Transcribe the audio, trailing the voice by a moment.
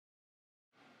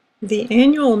The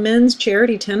annual men's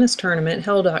charity tennis tournament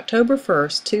held October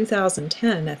 1st,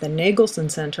 2010 at the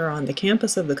Nagelson Center on the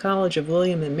campus of the College of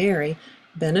William and Mary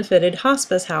benefited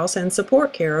Hospice House and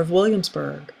Support Care of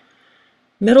Williamsburg.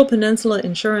 Middle Peninsula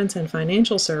Insurance and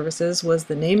Financial Services was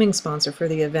the naming sponsor for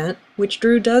the event, which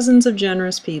drew dozens of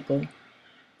generous people.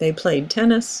 They played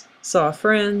tennis, saw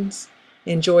friends,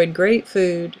 enjoyed great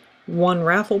food, won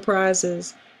raffle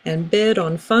prizes, and bid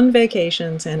on fun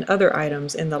vacations and other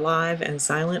items in the live and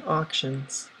silent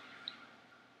auctions.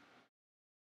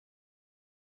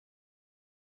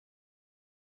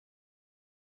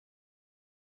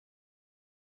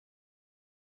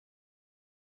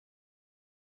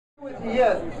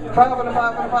 Yes, 500,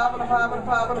 500, 500, 500,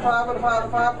 500,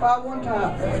 500, 500, 5 one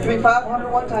time. Give me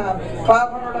 500 one time.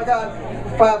 500 I got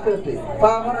 550.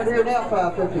 500 here now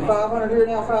 550. 500 here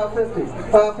now 550.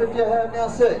 550 I have now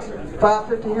 6.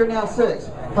 550 here now 6.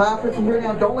 550 here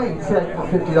now. Don't leave for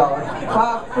 $50.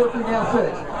 550 now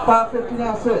 6. 550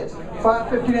 now 6.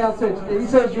 550 now 6. He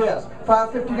says yes.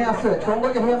 550 now 6. Don't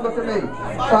look at him, look at me.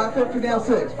 550 now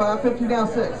 6. 550 now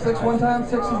 6. 6 one time,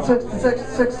 6 and 6 and 6,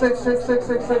 6, 6, 6, 6, 6,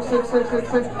 6, 6, 6,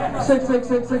 6, 6, 6,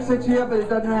 6, 6, 6, yeah, but it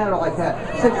doesn't matter like that.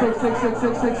 6, 6, 6, 6,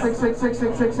 6, 6, 6, 6, 6,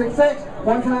 6, 6, 6, 6.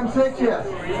 One time 6, yes.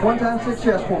 One time 6,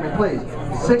 yes for me, please.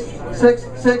 6, 6,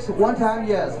 6, one time,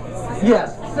 yes.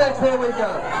 Yes. 6, there we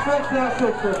go. 6 now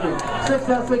 650. 6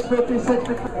 now 650,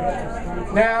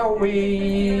 650. Now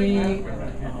we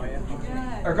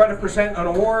are going to present an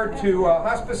award to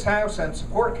Hospice House and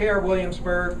Support Care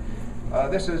Williamsburg.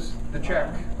 This is the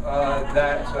check,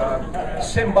 that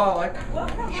symbolic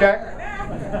check,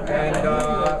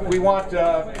 and we want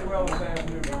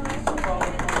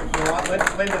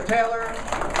Linda Taylor,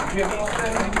 Jim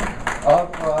Easton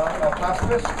of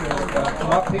Hospice to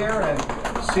come up here and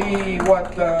see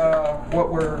what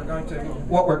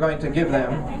we're going to give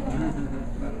them.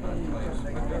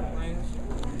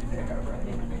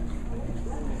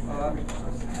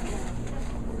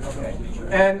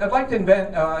 And I'd like to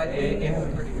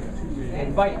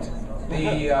invite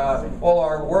all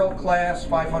our world-class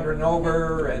 500 and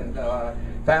over and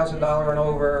 $1,000 and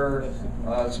over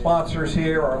sponsors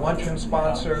here, our luncheon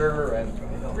sponsor, and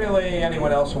really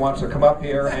anyone else who wants to come up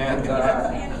here and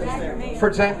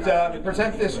present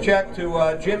this check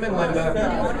to Jim and Linda.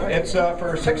 It's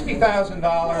for $60,000.